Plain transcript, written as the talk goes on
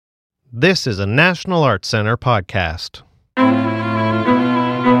This is a National Arts Center podcast.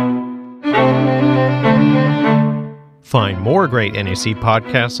 Find more great NAC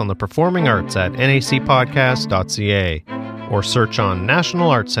podcasts on the performing arts at nacpodcast.ca or search on National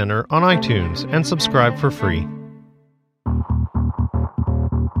Arts Center on iTunes and subscribe for free.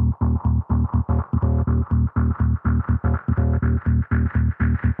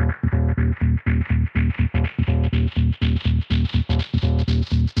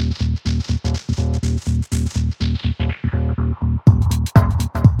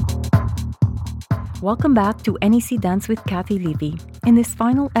 Welcome back to NAC Dance with Kathy Levy. In this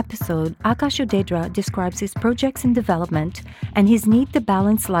final episode, Akash Odedra describes his projects in development and his need to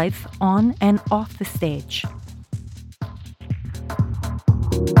balance life on and off the stage.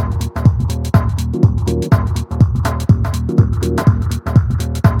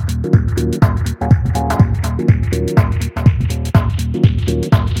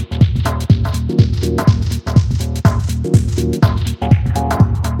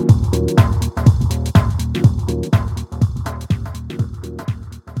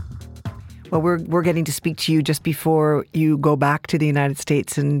 Well, we're getting to speak to you just before you go back to the United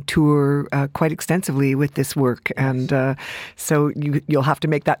States and tour quite extensively with this work. And so you'll have to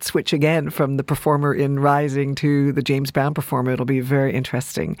make that switch again from the performer in Rising to the James Brown performer. It'll be very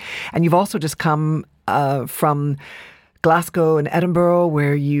interesting. And you've also just come from Glasgow and Edinburgh,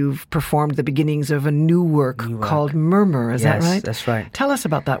 where you've performed the beginnings of a new work called Murmur. Is that right? Yes, that's right. Tell us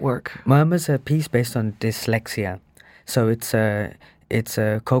about that work. Murmur's a piece based on dyslexia. So it's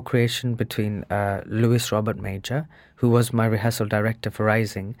a co-creation between Lewis Robert Major, who was my rehearsal director for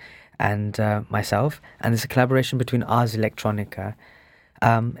Rising, and myself. And it's a collaboration between Ars Electronica.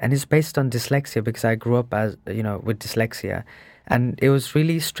 And it's based on dyslexia because I grew up with dyslexia. And it was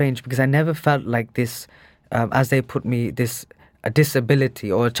really strange because I never felt like this, as they put me, a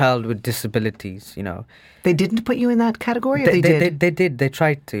disability or a child with disabilities, They didn't put you in that category? They did. They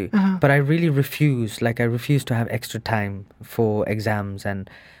tried to. Uh-huh. But I really refused. I refused to have extra time for exams and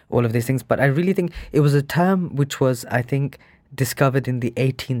all of these things. But I really think it was a term which was, I think, discovered in the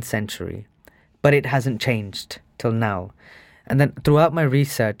 18th century. But it hasn't changed till now. And then throughout my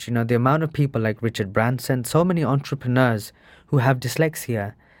research, the amount of people like Richard Branson, so many entrepreneurs who have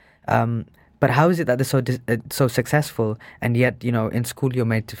dyslexia, but how is it that they're so successful, and yet, in school you're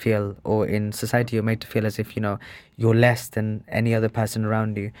made to feel, or in society you're made to feel as if, you're less than any other person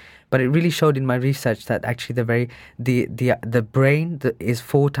around you. But it really showed in my research that actually the brain is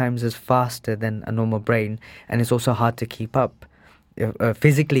 4 times as faster than a normal brain, and it's also hard to keep up,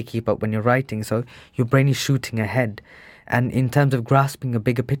 physically keep up when you're writing. So your brain is shooting ahead. And in terms of grasping a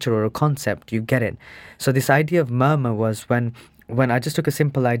bigger picture or a concept, you get it. So this idea of murmur was when I just took a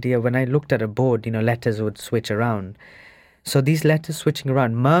simple idea, when I looked at a board, letters would switch around. So these letters switching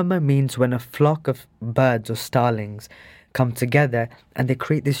around, murmur means when a flock of birds or starlings come together and they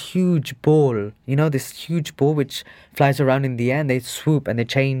create this huge ball, this huge ball which flies around in the air, and they swoop and they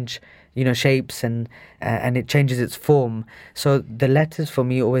change, shapes and it changes its form. So the letters for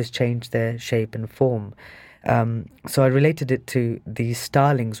me always change their shape and form. So I related it to these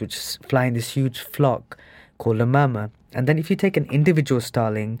starlings which fly in this huge flock called a murmur. And then if you take an individual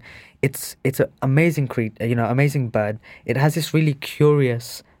starling, it's an amazing amazing bird. It has this really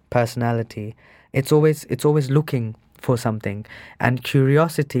curious personality. It's always looking for something, and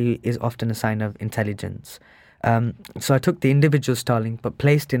curiosity is often a sign of intelligence. So I took the individual starling, but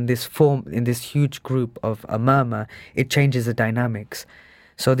placed in this form, in this huge group of a murmur, it changes the dynamics.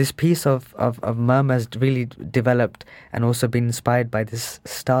 So this piece of murmur has really developed and also been inspired by this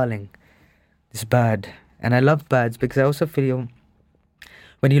starling, this bird. And I love birds because I also feel,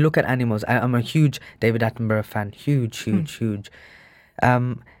 when you look at animals, I'm a huge David Attenborough fan, huge.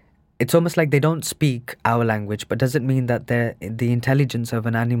 It's almost like they don't speak our language, but doesn't mean that the intelligence of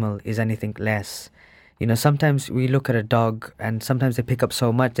an animal is anything less. Sometimes we look at a dog and sometimes they pick up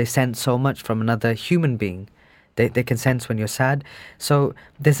so much, they sense so much from another human being. They can sense when you're sad. So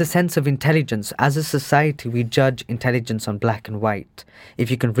there's a sense of intelligence. As a society, we judge intelligence on black and white.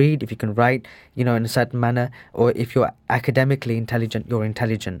 If you can read, if you can write, in a certain manner, or if you're academically intelligent, you're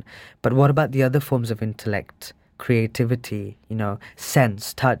intelligent. But what about the other forms of intellect? Creativity,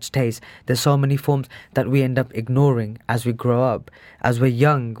 sense, touch, taste. There's so many forms that we end up ignoring as we grow up. As we're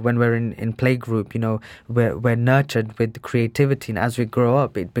young, when we're in playgroup, we're nurtured with creativity, and as we grow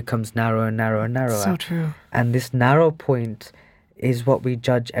up, it becomes narrower and narrower and narrower. So true. And this narrow point is what we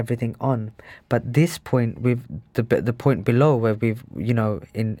judge everything on. But this point, the point below, where we've,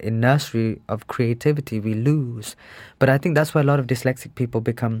 in nursery of creativity, we lose. But I think that's why a lot of dyslexic people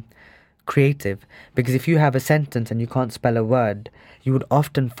become creative, because if you have a sentence and you can't spell a word, you would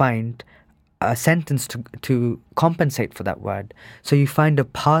often find a sentence to compensate for that word. So you find a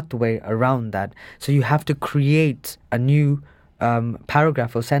pathway around that. So you have to create a new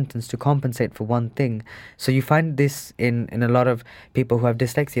paragraph or sentence to compensate for one thing. So you find this in a lot of people who have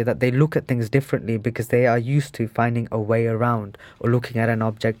dyslexia, that they look at things differently because they are used to finding a way around or looking at an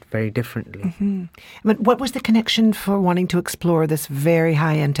object very differently. Mm-hmm. But what was the connection for wanting to explore this very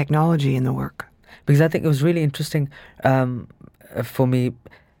high-end technology in the work? Because I think it was really interesting for me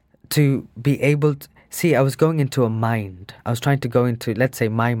to be able to see, I was going into a mind. I was trying to go into, let's say,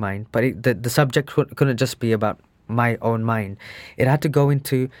 my mind, but the subject couldn't just be about my own mind. It had to go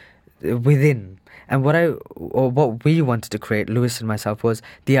into within. And what we wanted to create, Lewis and myself, was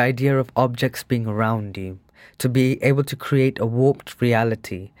the idea of objects being around you, to be able to create a warped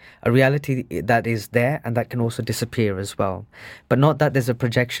reality, a reality that is there and that can also disappear as well. But not that there's a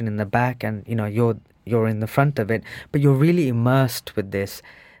projection in the back and you're in the front of it, but you're really immersed with this.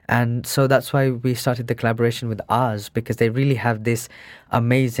 And so that's why we started the collaboration with Ours, because they really have this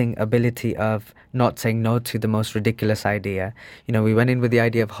amazing ability of not saying no to the most ridiculous idea. We went in with the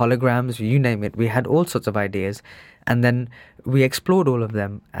idea of holograms, you name it. We had all sorts of ideas. And then we explored all of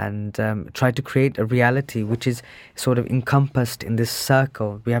them and tried to create a reality which is sort of encompassed in this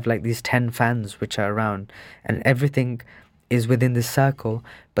circle. We have like these 10 fans which are around, and everything is within this circle,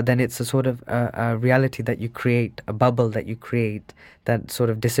 but then it's a sort of a reality that you create, a bubble that you create that sort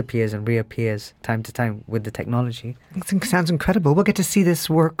of disappears and reappears time to time with the technology. It sounds incredible. We'll get to see this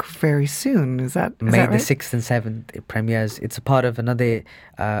work very soon. Is that May right? the 6th and 7th, it premieres. It's a part of another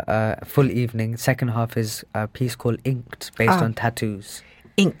full evening. Second half is a piece called Inked, based on tattoos.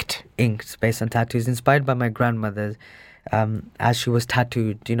 Inked, based on tattoos, inspired by my grandmother, as she was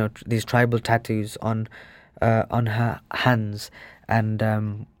tattooed, these tribal tattoos on her hands.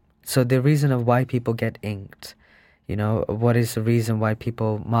 And so the reason of why people get inked, what is the reason why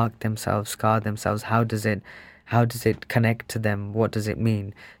people mark themselves, scar themselves, how does it connect to them, what does it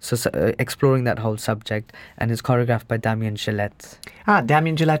mean? So exploring that whole subject, and it's choreographed by Damien Gillette.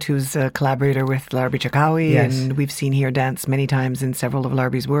 Damien Gillette, who's a collaborator with Larbi Chakawi, yes. And we've seen here dance many times in several of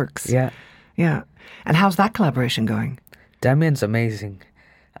Larbi's works. Yeah. And how's that collaboration going? Damien's amazing.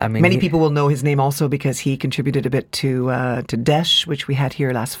 I mean, many people will know his name also because he contributed a bit to Desh, which we had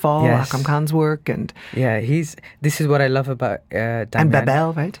here last fall, yes. Akram Khan's work. And this is what I love about Damien. And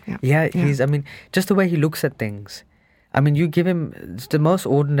Babel, right? Yeah, just the way he looks at things. I mean, you give him the most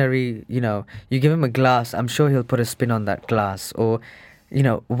ordinary, you give him a glass, I'm sure he'll put a spin on that glass. Or,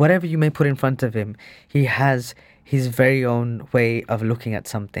 whatever you may put in front of him, he has his very own way of looking at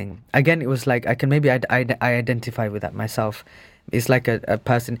something. Again, it was like, I identify with that myself. It's like a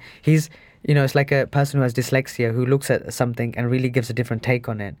person, it's like a person who has dyslexia who looks at something and really gives a different take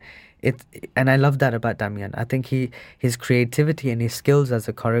on it. And I love that about Damien. I think his creativity and his skills as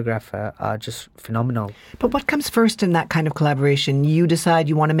a choreographer are just phenomenal. But what comes first in that kind of collaboration? You decide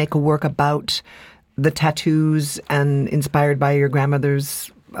you want to make a work about the tattoos and inspired by your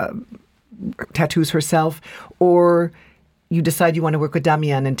grandmother's tattoos herself, or you decide you want to work with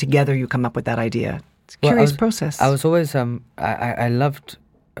Damien and together you come up with that idea? It's a curious process. I was always, I loved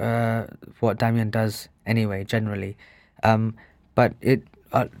what Damien does anyway, generally. But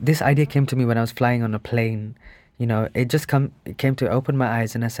this idea came to me when I was flying on a plane. It came to open my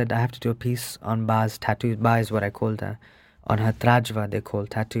eyes, and I said, I have to do a piece on Ba's tattoos. Ba is what I called her. On her trajva, they call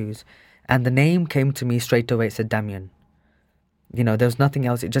tattoos. And the name came to me straight away. It said Damien. There was nothing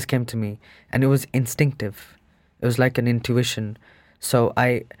else. It just came to me. And it was instinctive. It was like an intuition. So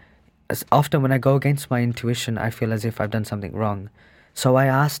often when I go against my intuition, I feel as if I've done something wrong. So I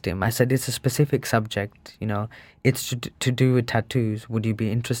asked him, I said, it's a specific subject, it's to do with tattoos. Would you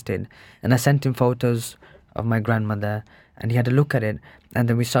be interested? And I sent him photos of my grandmother, and he had a look at it. And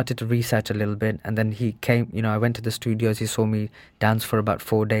then we started to research a little bit. And then he came, I went to the studios, he saw me dance for about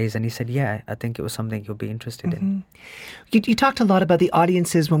 4 days. And he said, yeah, I think it was something you'll be interested in. You talked a lot about the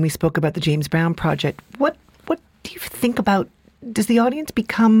audiences when we spoke about the James Brown project. What do you think about, does the audience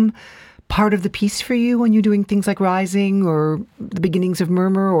become part of the piece for you when you're doing things like Rising or the beginnings of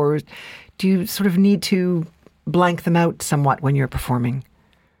Murmur, or do you sort of need to blank them out somewhat when you're performing?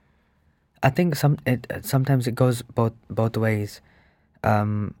 I think sometimes it goes both ways.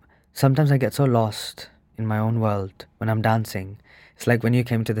 Sometimes I get so lost in my own world when I'm dancing. It's like when you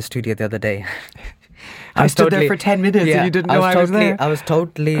came to the studio the other day. I stood there for 10 minutes and you didn't know I was there. I was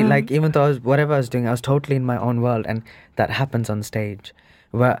totally, like, even though whatever I was doing, I was totally in my own world. And that happens on stage,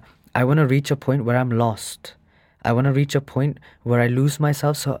 where I want to reach a point where I'm lost. I want to reach a point where I lose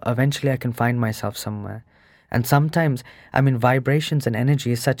myself, so eventually I can find myself somewhere. And sometimes, I mean, vibrations and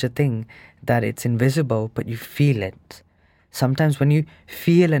energy is such a thing that it's invisible, but you feel it. Sometimes when you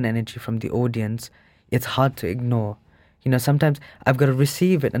feel an energy from the audience, it's hard to ignore. You know, sometimes I've got to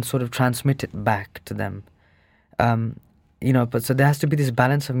receive it and sort of transmit it back to them. You know, but so there has to be this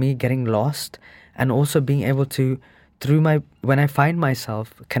balance of me getting lost and also being able to, when I find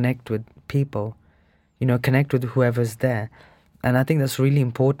myself, connect with people, you know, connect with whoever's there. And I think that's really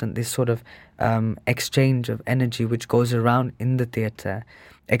important, this sort of exchange of energy which goes around in the theatre.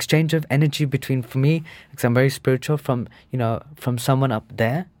 Exchange of energy between, for me, because I'm very spiritual, from someone up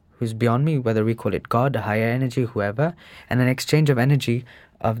there who's beyond me, whether we call it God, a higher energy, whoever, and an exchange of energy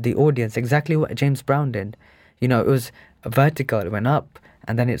of the audience, exactly what James Brown did. You know, it was vertical, it went up,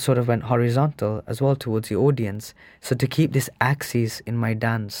 and then it sort of went horizontal as well towards the audience. So to keep this axis in my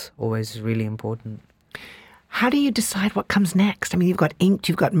dance always is really important. How do you decide what comes next? I mean, you've got Inked,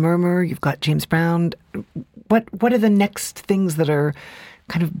 you've got Murmur, you've got James Brown. What are the next things that are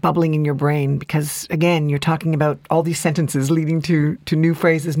kind of bubbling in your brain? Because, again, you're talking about all these sentences leading to new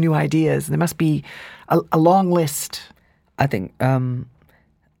phrases, new ideas. There must be a long list. I think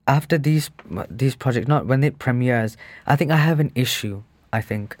after these projects, not when it premieres, I think I have an issue, I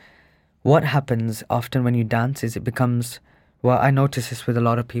think. What happens often when you dance is it becomes, well, I notice this with a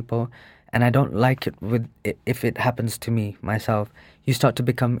lot of people, and I don't like it if it happens to me, myself. You start to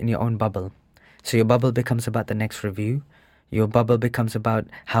become in your own bubble. So your bubble becomes about the next review. Your bubble becomes about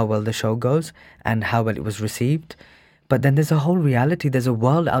how well the show goes and how well it was received. But then there's a whole reality. There's a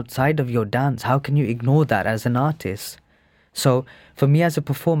world outside of your dance. How can you ignore that as an artist? So for me as a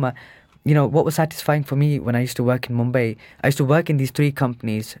performer, you know, what was satisfying for me when I used to work in Mumbai, I used to work in these 3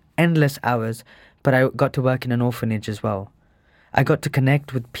 companies, endless hours, but I got to work in an orphanage as well. I got to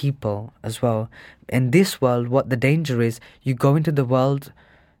connect with people as well. In this world, what the danger is, you go into the world,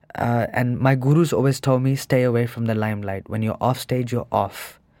 and my gurus always told me, stay away from the limelight. When you're off stage, you're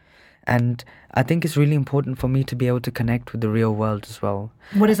off. And I think it's really important for me to be able to connect with the real world as well.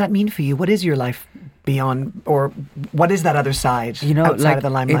 What does that mean for you? What is your life beyond, or what is that other side, you know, outside like, of the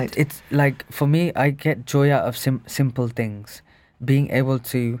limelight? It's like, for me, I get joy out of simple things. Being able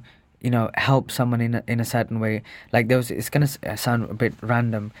to, you know, help someone in a certain way. Like it's going to sound a bit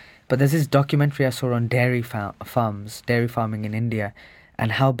random, but there's this documentary I saw on dairy farming in India,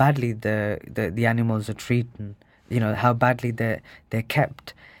 and how badly the animals are treated, you know, how badly they're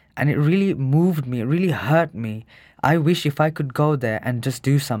kept. And it really moved me, it really hurt me. I wish if I could go there and just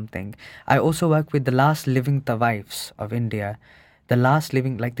do something. I also work with the last living tawaifs of India, the last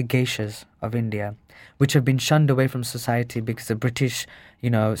living, like the geishas of India, which have been shunned away from society because the British, you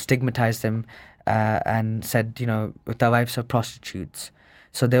know, stigmatized them and said, you know, tawaifs are prostitutes.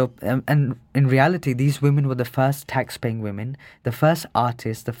 So and in reality, these women were the first tax-paying women, the first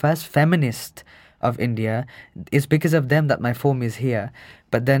artists, the first feminist of India. It's because of them that my form is here.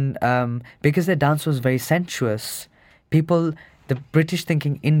 But then, because their dance was very sensuous, people, the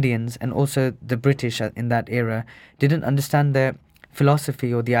British-thinking Indians and also the British in that era, didn't understand their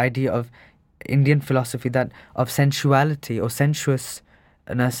philosophy or the idea of Indian philosophy that of sensuality or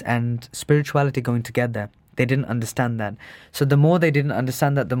sensuousness and spirituality going together. They didn't understand that. So the more they didn't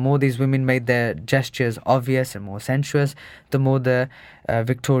understand that, the more these women made their gestures obvious and more sensuous, the more the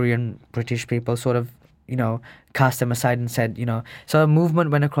Victorian British people sort of, you know, cast them aside and said, you know. So a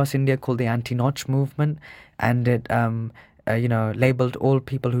movement went across India called the Anti-Nautch movement, and it, you know, labelled all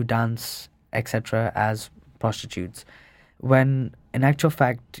people who dance, etc., as prostitutes. When in actual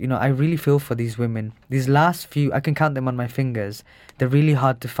fact, you know, I really feel for these women. These last few, I can count them on my fingers. They're really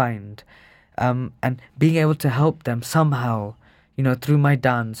hard to find. And being able to help them somehow, you know, through my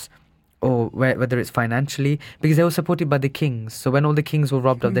dance, or whether it's financially, because they were supported by the kings. So when all the kings were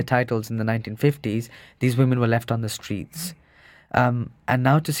robbed of their titles in the 1950s, these women were left on the streets. And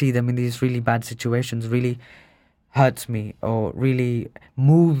now to see them in these really bad situations really hurts me, or really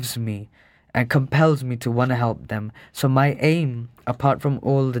moves me and compels me to want to help them. So my aim, apart from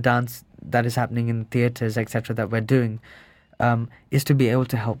all the dance that is happening in theatres, etc., that we're doing, is to be able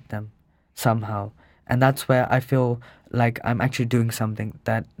to help them somehow. And that's where I feel like I'm actually doing something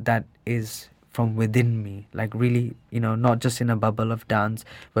that is from within me, like really, you know, not just in a bubble of dance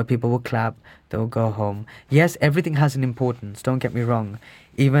where people will clap, they'll go home. Yes, everything has an importance, don't get me wrong.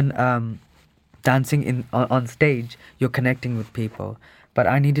 Even dancing on stage, you're connecting with people, but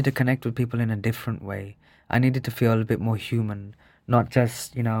I needed to connect with people in a different way. I needed to feel a bit more human, not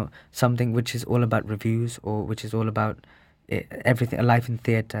just, you know, something which is all about reviews or which is all about everything, a life in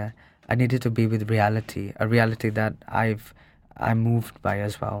theatre. I needed to be with reality, a reality that I've I'm moved by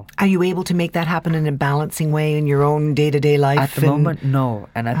as well. Are you able to make that happen in a balancing way in your own day-to-day life? At the moment, no.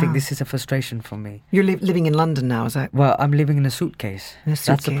 And I think this is a frustration for me. You're living in London now, is that? Well, I'm living in a suitcase.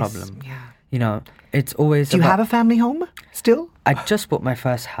 That's the problem. Yeah. It's always Do you have a family home still? I just bought my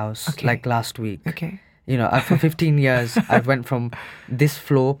first house last week. Okay. For 15 years, I went from this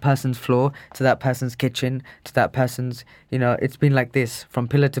person's floor, to that person's kitchen, to that person's, it's been like this from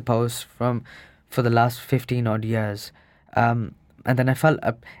pillar to post for the last 15 odd years. And then I felt,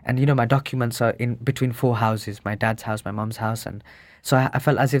 and my documents are in between 4 houses, my dad's house, my mom's house. And so I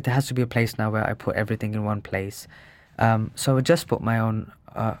felt as if there has to be a place now where I put everything in one place. So I just put my own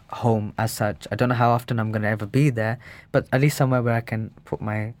home as such. I don't know how often I'm going to ever be there, but at least somewhere where I can put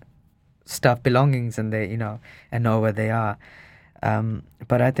my stuff, belongings in there, and know where they are.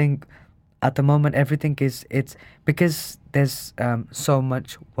 But I think at the moment everything it's because there's so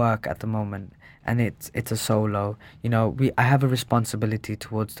much work at the moment, and it's a solo. I have a responsibility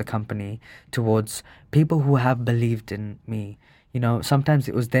towards the company, towards people who have believed in me. Sometimes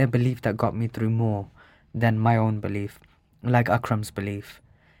it was their belief that got me through more than my own belief, like Akram's belief.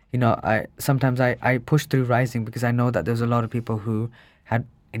 I pushed through Rising because I know that there's a lot of people who had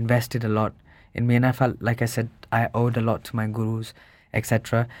invested a lot in me, and I felt, like I said, I owed a lot to my gurus,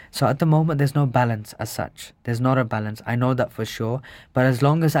 etc. So at the moment there's no balance as such. There's not a balance. I know that for sure. But as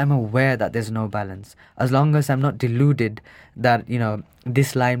long as I'm aware that there's no balance, as long as I'm not deluded that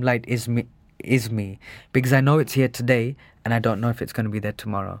this limelight is me, because I know it's here today and I don't know if it's going to be there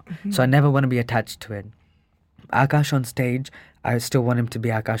tomorrow. So I never want to be attached to it. Akash on stage, I still want him to be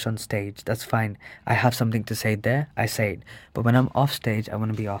Akash on stage. That's fine. I have something to say there, I say it. But when I'm off stage, I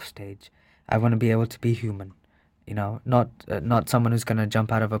want to be off stage. I want to be able to be human, not someone who's going to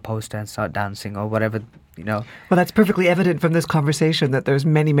jump out of a poster and start dancing or whatever, Well, that's perfectly evident from this conversation that there's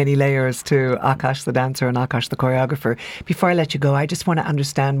many, many layers to Akash the dancer and Akash the choreographer. Before I let you go, I just want to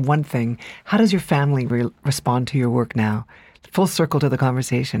understand one thing. How does your family respond to your work now? Full circle to the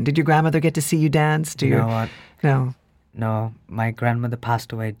conversation. Did your grandmother get to see you dance? No, my grandmother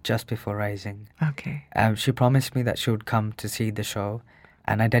passed away just before Rising. Okay. She promised me that she would come to see the show,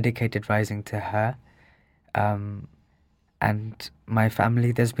 and I dedicated Rising to her. And my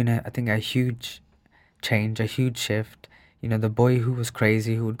family, there's been a huge change, a huge shift. The boy who was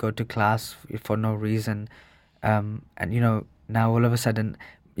crazy, who would go to class for no reason, and now all of a sudden,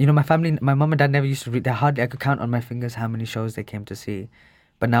 my family, my mom and dad never used to read. I could count on my fingers how many shows they came to see.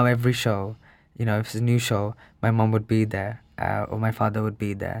 But now every show, if it's a new show, my mom would be there, or my father would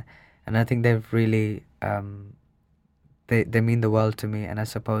be there. And I think they've really, they mean the world to me. And I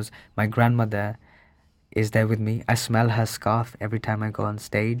suppose my grandmother is there with me. I smell her scarf every time I go on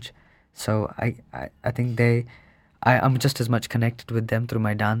stage. So I think I'm just as much connected with them through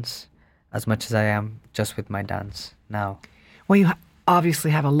my dance as much as I am just with my dance now. Well, you obviously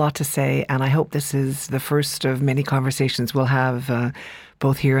have a lot to say, and I hope this is the first of many conversations we'll have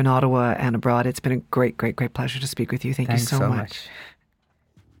both here in Ottawa and abroad. It's been a great, great, great pleasure to speak with you. Thanks you so much.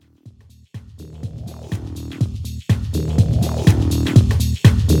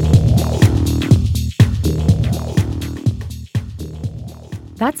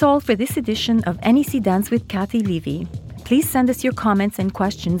 That's all for this edition of NEC Dance with Kathy Levy. Please send us your comments and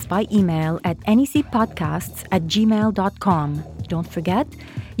questions by email at necpodcasts@gmail.com. Don't forget,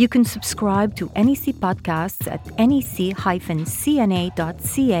 you can subscribe to NEC Podcasts at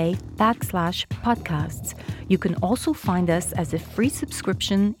nec-cna.ca/podcasts. You can also find us as a free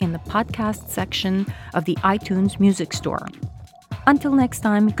subscription in the podcast section of the iTunes Music Store. Until next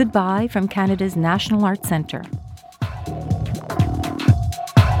time, goodbye from Canada's National Arts Centre.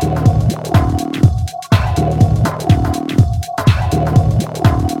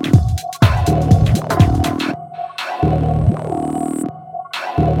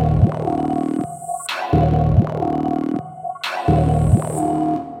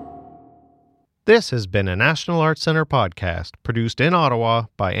 This has been a National Arts Centre podcast produced in Ottawa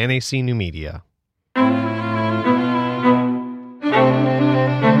by NAC New Media.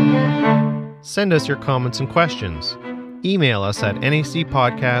 Send us your comments and questions. Email us at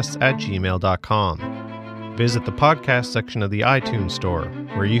nacpodcasts@gmail.com. Visit the podcast section of the iTunes Store,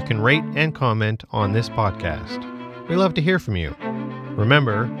 where you can rate and comment on this podcast. We love to hear from you.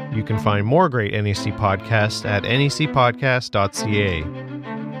 Remember, you can find more great NAC podcasts at necpodcast.ca,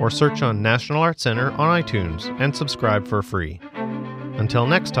 or search on National Arts Centre on iTunes and subscribe for free. Until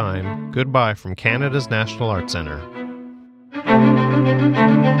next time, goodbye from Canada's National Arts Centre.